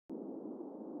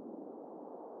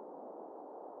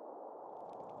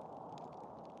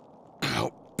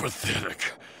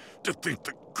pathetic to think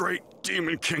the great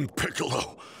Demon King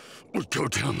Piccolo would go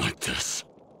down like this.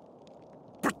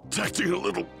 Protecting a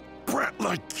little brat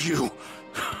like you.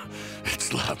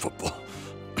 It's laughable.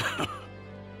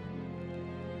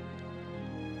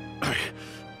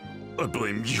 I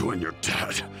blame you and your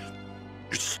dad.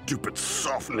 Your stupid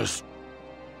softness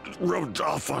rubbed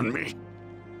off on me.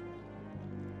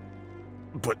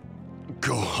 But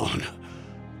go on.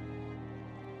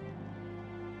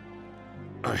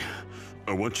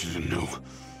 I want you to know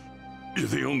you're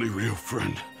the only real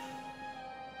friend.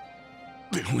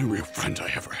 The only real friend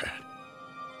I ever had.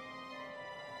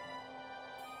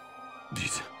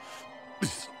 These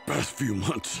past few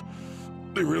months,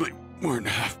 they really weren't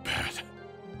half bad.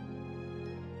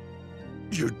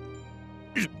 You'd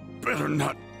better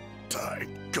not die,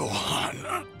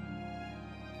 Gohan.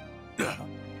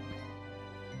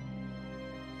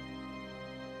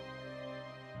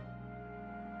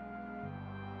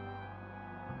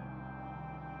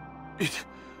 It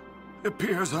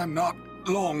appears I'm not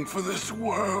long for this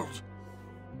world.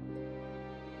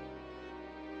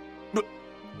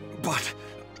 But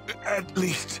at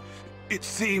least it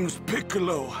seems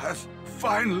Piccolo has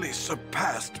finally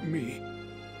surpassed me.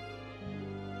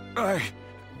 I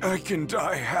can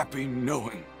die happy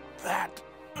knowing that.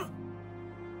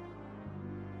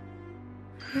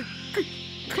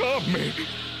 Calm me.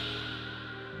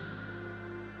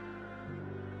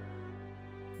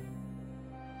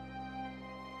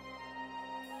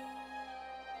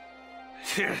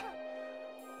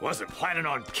 Wasn't planning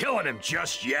on killing him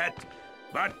just yet,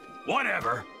 but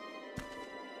whatever.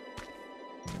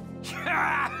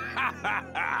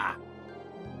 I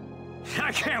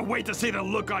can't wait to see the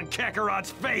look on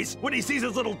Kakarot's face when he sees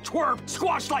his little twerp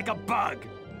squashed like a bug.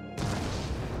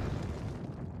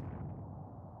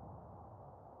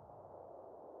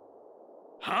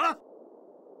 Huh?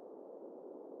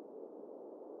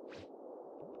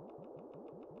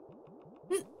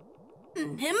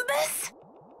 Nimbus?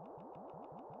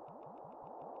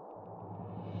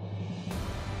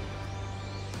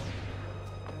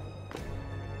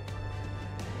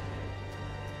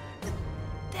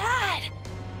 Dad!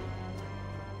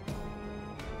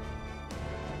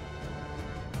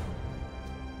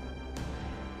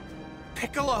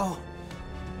 Piccolo!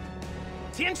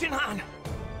 Tenshinhan!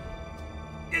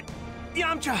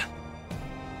 Yamcha!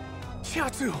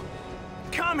 Shiatsu!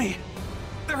 Kami!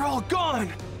 They're all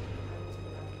gone!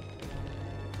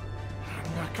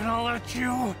 I'm not gonna let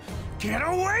you get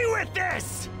away with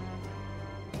this!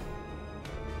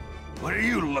 What are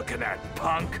you looking at,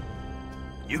 punk?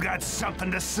 You got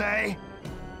something to say?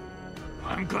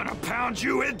 I'm gonna pound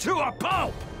you into a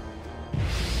pulp!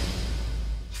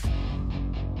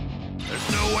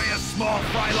 There's no way a small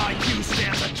fry like you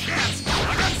stands a chance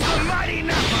against the mighty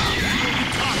Nappa!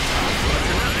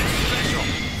 You're nothing special.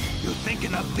 You think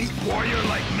an elite warrior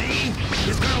like me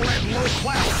is gonna let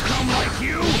low-class scum like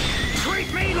you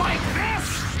treat me like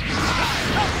this?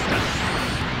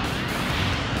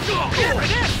 Here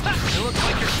it is! It looks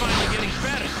like you're finally getting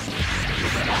better. You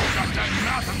better shut that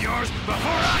mouth of yours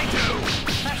before I do!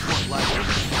 That's more like it.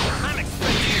 I'm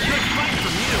expecting a good fight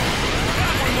from you.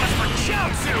 That one was for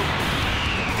Chiaotzu!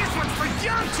 This one's for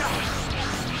Yamcha!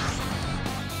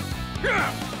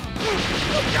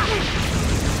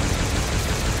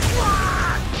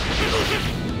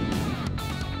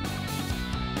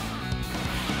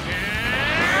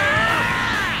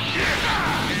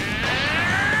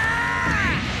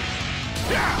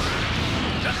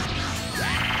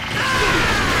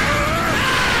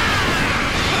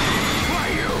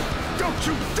 Don't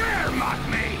you dare mock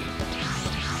me!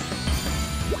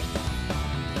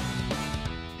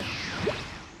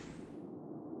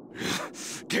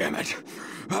 Damn it!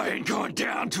 I ain't going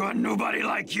down to a nobody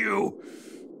like you!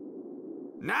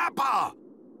 Nappa!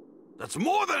 That's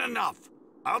more than enough!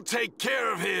 I'll take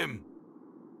care of him!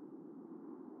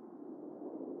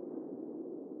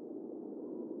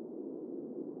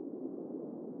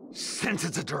 Since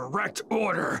it's a direct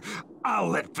order, I'll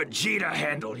let Vegeta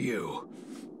handle you.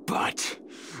 But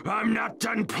I'm not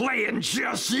done playing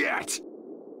just yet!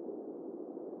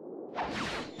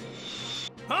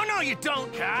 Oh no you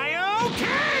don't,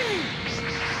 Kaioken!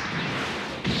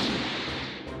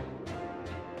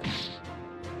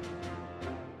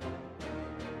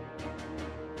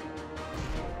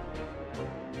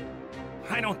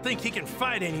 I don't think he can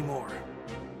fight anymore.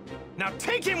 Now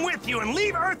take him with you and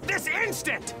leave Earth this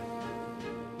instant!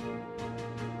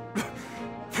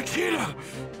 Vegeta!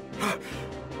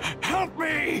 Help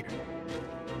me!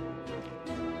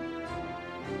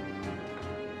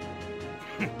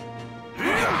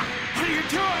 What are you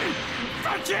doing?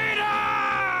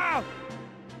 Vegeta!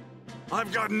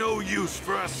 I've got no use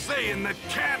for a Saiyan that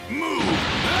can't move!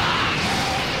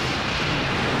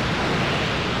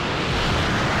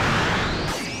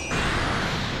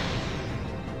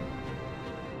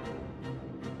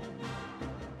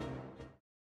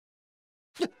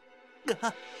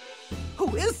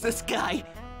 Who is this guy?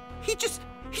 He just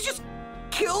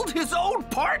killed his own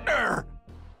partner!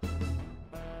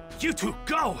 You two,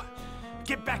 go!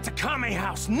 Get back to Kame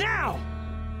House, now!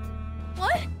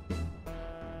 What?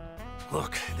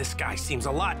 Look, this guy seems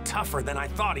a lot tougher than I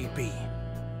thought he'd be.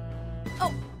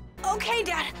 Oh, okay,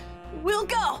 Dad. We'll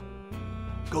go.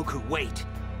 Goku, wait.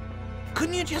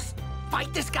 Couldn't you just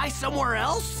fight this guy somewhere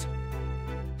else?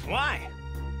 Why?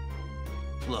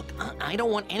 Look, I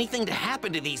don't want anything to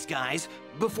happen to these guys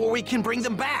before we can bring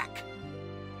them back.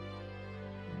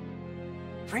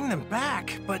 Bring them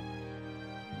back? But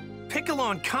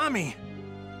Piccolo and Kami,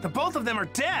 the both of them are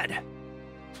dead.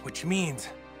 Which means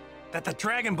that the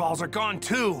Dragon Balls are gone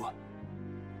too.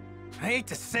 I hate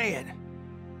to say it,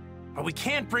 but we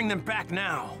can't bring them back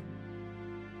now.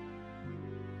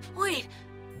 Wait,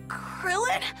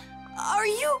 Krillin? Are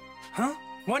you... Huh?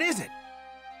 What is it?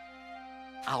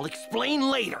 I'll explain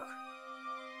later.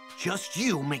 Just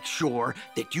you make sure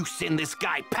that you send this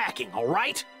guy packing, all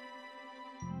right?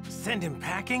 Send him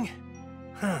packing?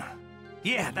 Huh.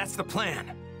 Yeah, that's the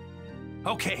plan.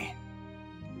 Okay.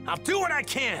 I'll do what I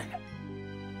can.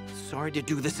 Sorry to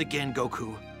do this again,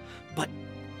 Goku, but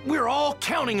we're all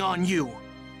counting on you.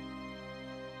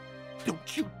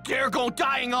 Don't you dare go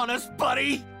dying on us,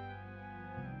 buddy!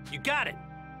 You got it.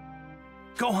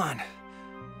 Gohan,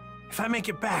 if I make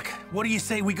it back, what do you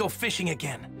say we go fishing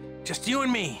again? Just you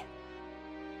and me.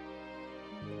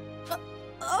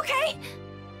 Okay.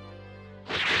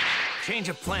 Change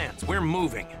of plans. We're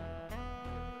moving.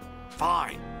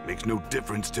 Fine. Makes no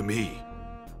difference to me.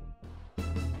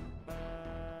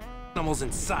 Animals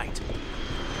in sight.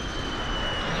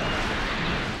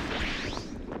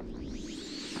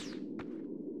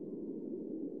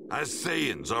 As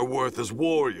Saiyans are worth as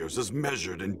warriors as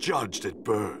measured and judged at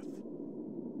birth.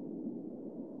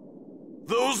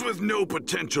 Those with no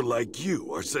potential like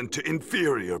you are sent to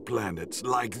inferior planets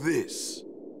like this.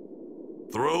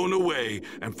 Thrown away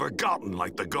and forgotten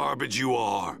like the garbage you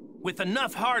are. With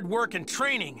enough hard work and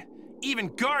training,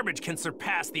 even garbage can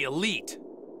surpass the elite.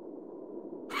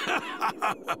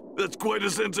 That's quite a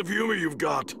sense of humor you've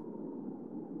got.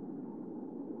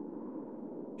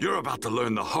 You're about to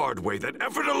learn the hard way that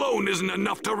effort alone isn't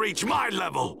enough to reach my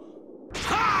level.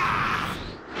 Ha!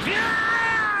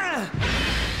 Yeah!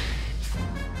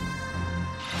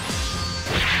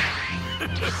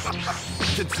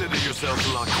 Consider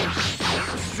yourself lucky.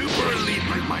 A super elite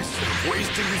like myself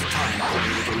wasting his time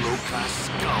playing with a low-class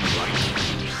scum like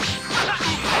you.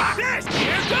 This!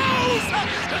 Here goes!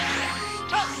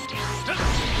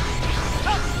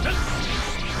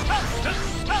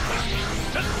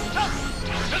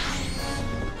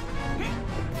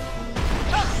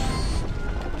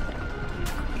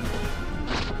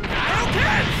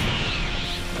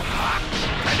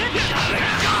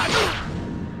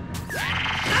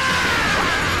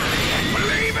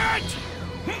 Believe it!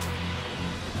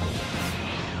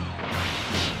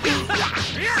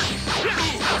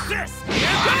 What's this?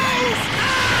 Here goes!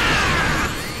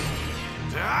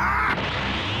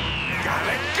 Got a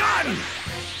gun!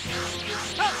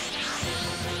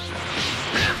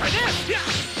 For this!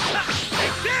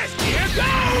 Take this! Here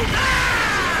goes!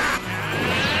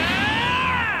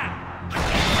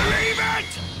 Believe it!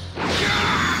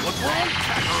 What's wrong,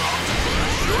 Kakarot?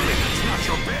 Surely that's not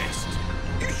your best.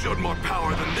 You showed more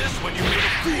power than this when you made a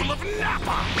fool of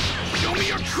Nappa. Show me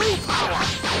your true power.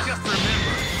 Just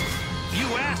remember,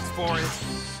 you asked for it.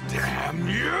 Damn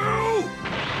you!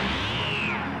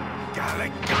 Got a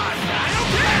gun!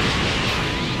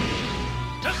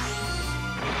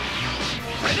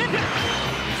 I don't care!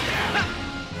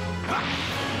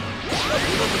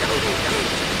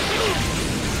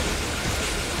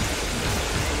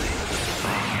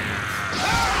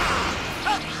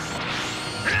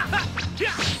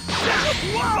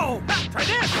 Whoa! Try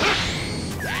this!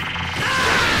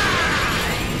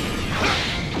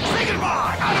 Say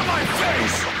goodbye! Out of my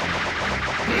face!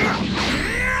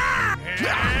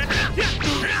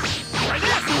 Try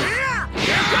this!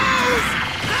 Here goes!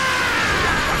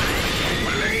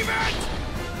 Believe it!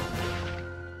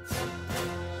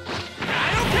 I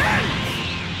don't care!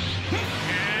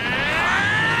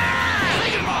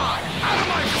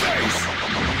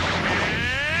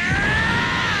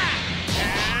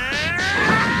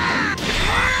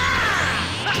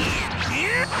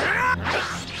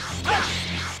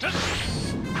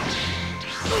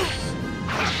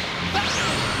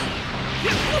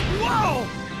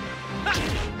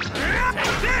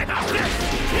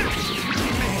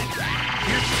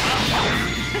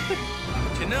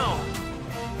 But you know,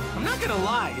 I'm not gonna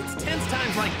lie, it's tense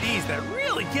times like these that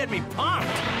really get me pumped.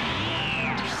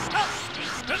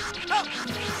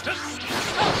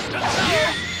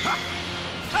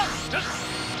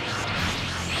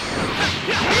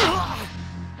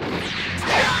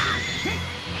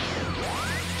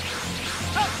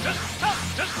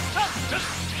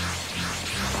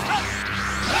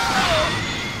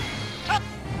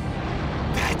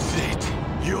 That's it!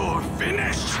 You're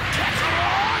finished,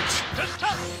 Kakarot!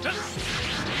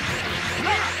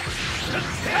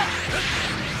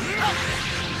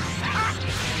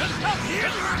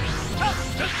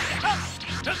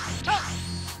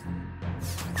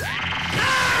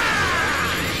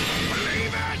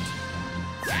 Believe it!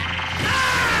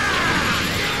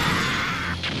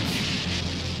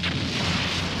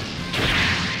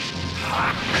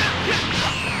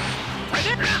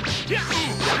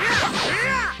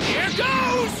 Here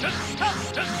goes!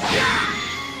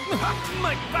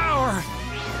 My power!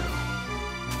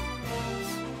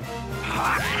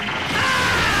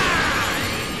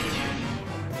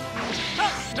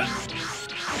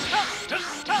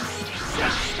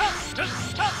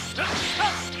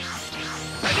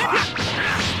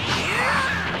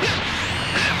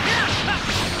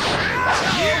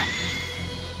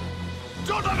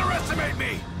 Don't underestimate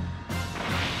me!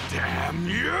 Damn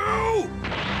you!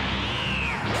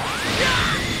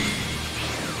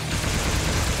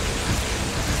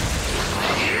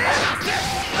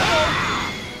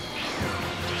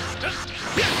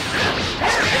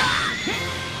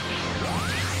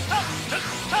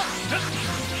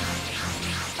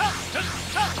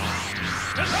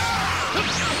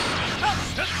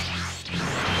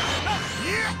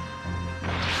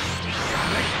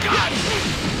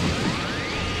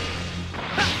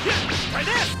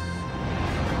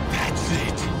 That's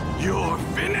it! You're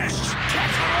finished,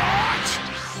 Kakarot!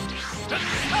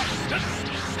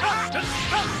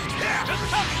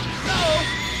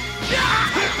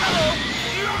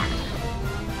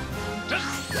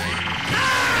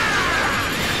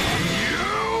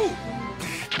 You!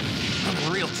 I'm in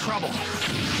real trouble.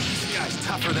 This guy's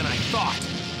tougher than I thought.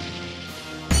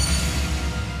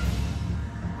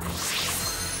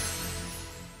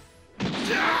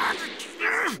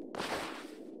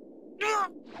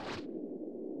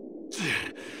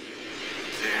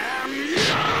 Damn you!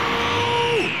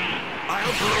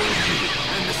 I'll blow you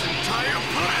and this entire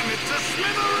planet to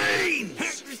smithereens!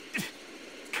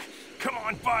 Come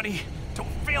on, buddy.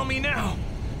 Don't fail me now.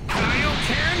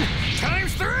 Kaio-ken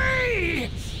times 3!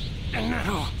 And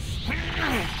now,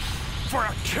 for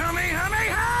a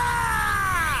Kamehameha!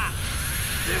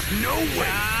 There's no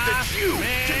way that you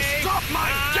can stop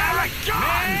my Gallic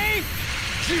gun!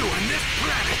 You and this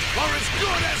planet are as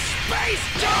good as space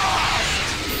dust!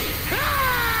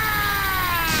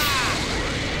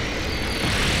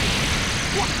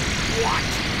 What?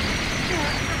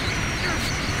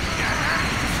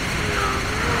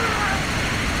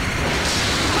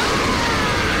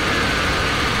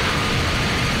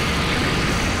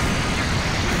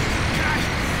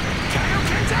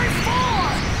 Kaio-ken times 4!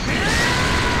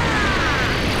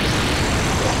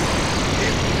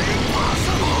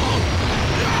 Impossible!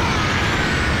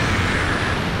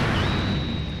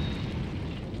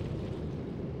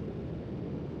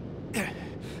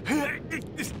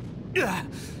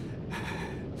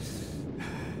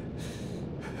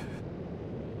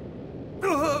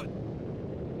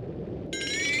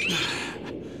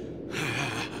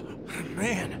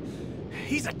 Man,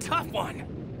 he's a tough one.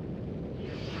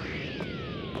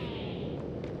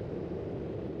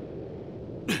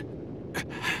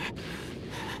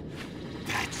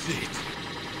 That's it.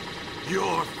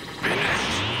 You're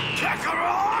finished,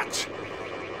 Kakarot!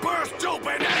 Burst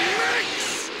open and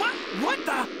mix! What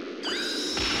the?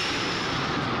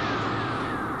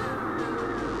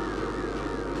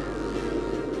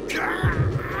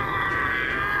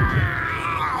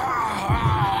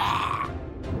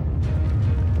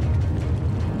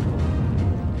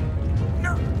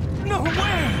 No way!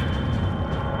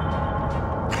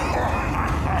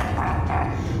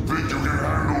 Think you can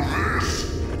handle this?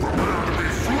 Prepare to be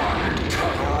flattened,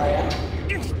 Kakarot!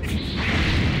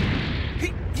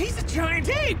 He's a giant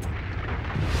ape!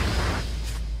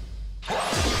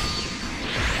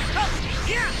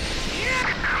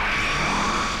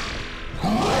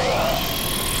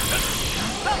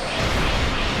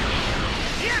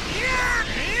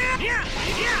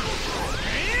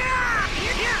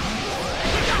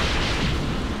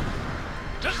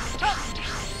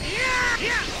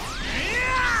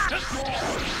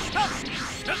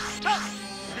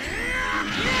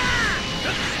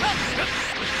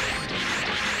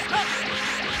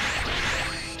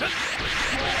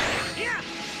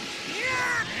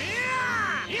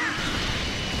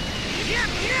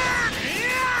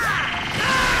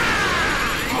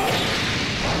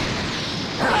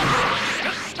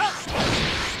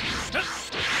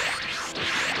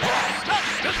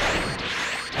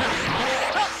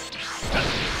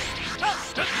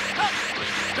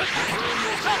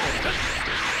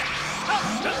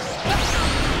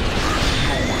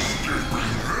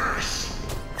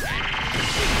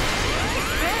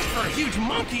 For a huge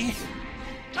monkey.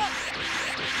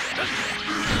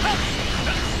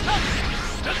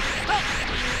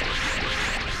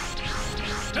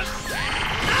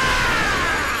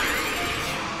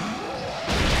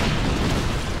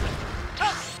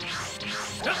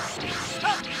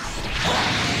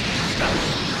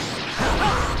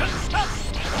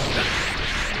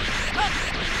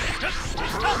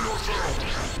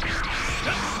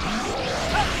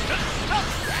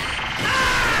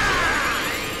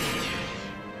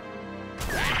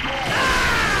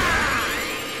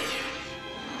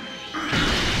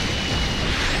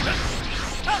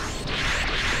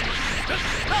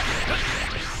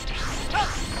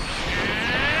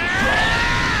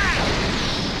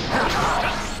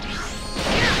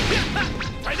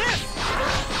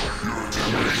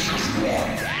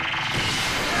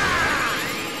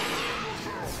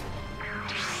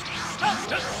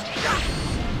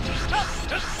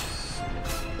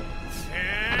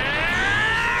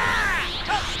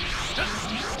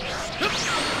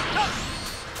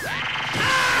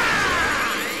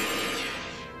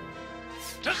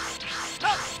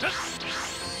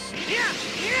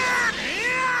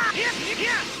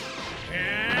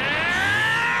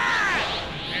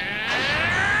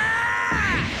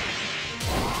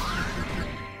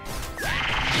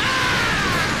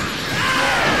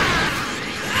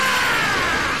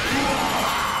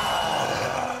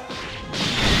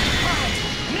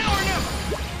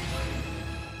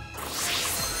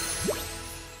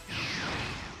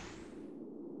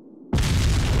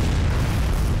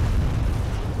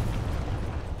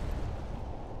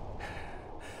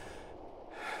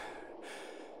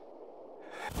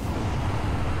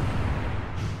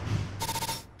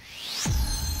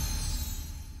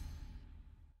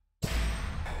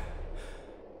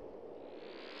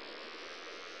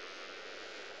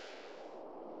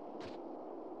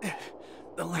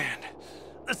 The land,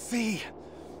 the sea,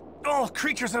 all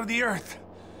creatures of the earth,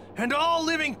 and all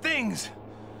living things,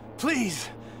 please,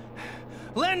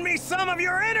 lend me some of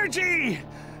your energy!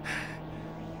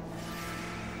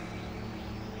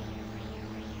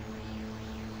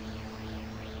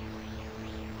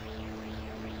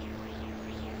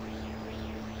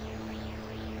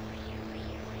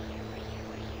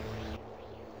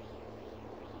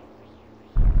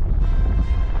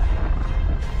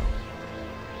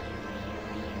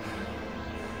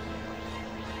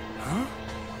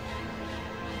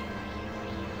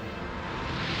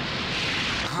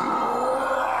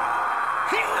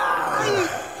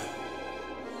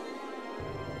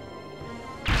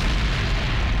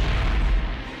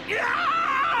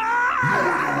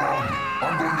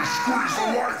 I'm going to squeeze the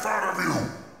life out of you!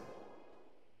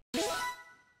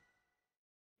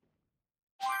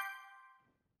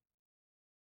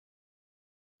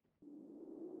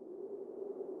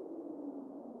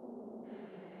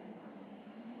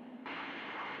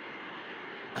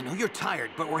 I know you're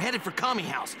tired, but we're headed for Kami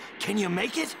House. Can you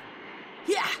make it?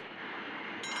 Yeah.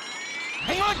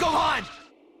 Hang on, Gohan!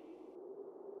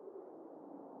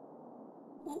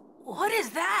 What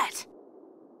is that?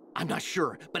 I'm not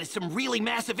sure, but it's some really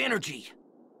massive energy.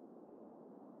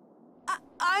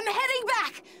 I'm heading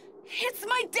back! It's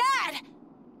my dad!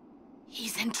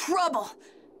 He's in trouble.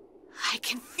 I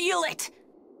can feel it.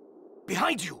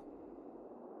 Behind you!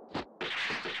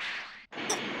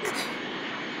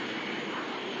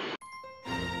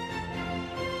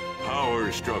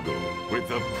 Power struggle with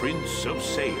the Prince of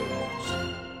Saiyans.